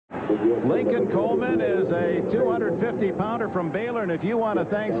Lincoln Coleman is a 250-pounder from Baylor, and if you want a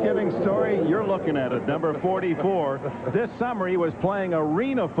Thanksgiving story, you're looking at it. Number 44. This summer, he was playing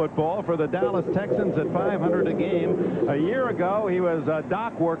arena football for the Dallas Texans at $500 a game. A year ago, he was a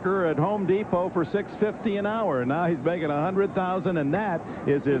dock worker at Home Depot for $6.50 an hour. Now he's making $100,000, and that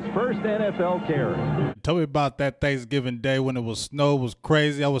is his first NFL carry. Tell me about that Thanksgiving Day when it was snow. It was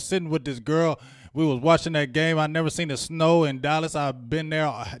crazy. I was sitting with this girl. We was watching that game. I never seen it snow in Dallas. I've been there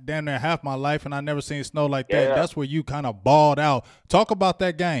damn near half my life, and I never seen snow like that. Yeah. That's where you kind of balled out. Talk about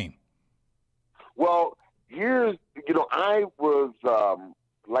that game. Well, I was,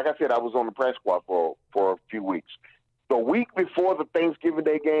 like I said, I was on the press squad for a few weeks. The week before the Thanksgiving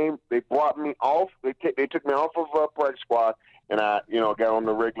Day game, they brought me off. They took me off of practice squad, and I, got on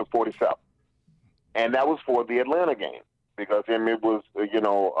the regular 47. And that was for the Atlanta game. Because it was,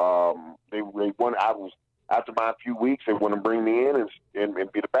 they won. I was after my few weeks, they want to bring me in and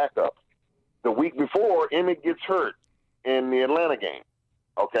be the backup. The week before, Emmitt gets hurt in the Atlanta game.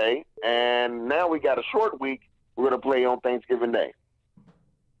 Okay, and now we got a short week. We're going to play on Thanksgiving Day,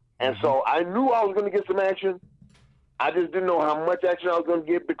 and so I knew I was going to get some action. I just didn't know how much action I was going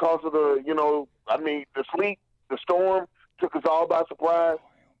to get because of the sleet, the storm took us all by surprise.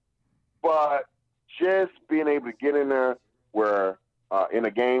 But just being able to get in there where in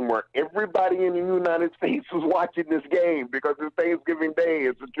a game where everybody in the United States was watching this game because it's Thanksgiving Day.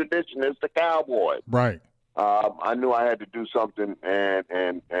 It's a tradition. It's the Cowboys. Right. I knew I had to do something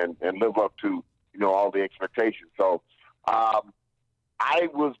and live up to all the expectations. So I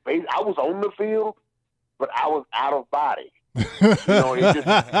was on the field, but I was out of body. It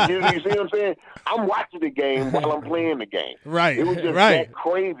just, you see what I'm saying? I'm watching the game while I'm playing the game. Right. It was just that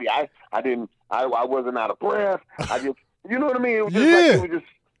crazy. I wasn't out of breath. You know what I mean? It was just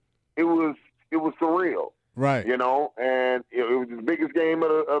it was surreal. Right. And it was the biggest game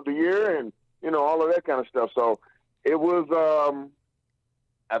of the year, and all of that kind of stuff. So it was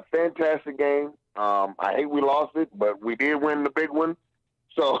a fantastic game. I hate we lost it, but we did win the big one,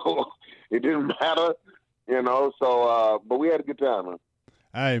 so it didn't matter. But we had a good time, man.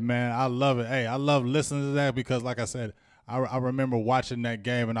 Hey, man, I love it. Hey, I love listening to that because, like I said, I remember watching that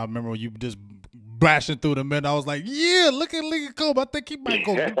game, and I remember you just bashing through the middle. I was like, yeah, look at Lincoln Coleman. I think he might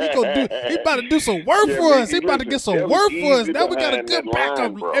go. He about to do some work for us. He about to get some work for us. Now we got a good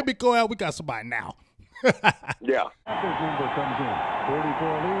backup. Let me go out. We got somebody now. Yeah. This number comes in.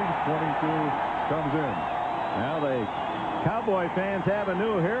 44 leads, 22 comes in. Now the Cowboy fans have a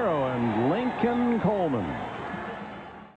new hero in Lincoln Coleman.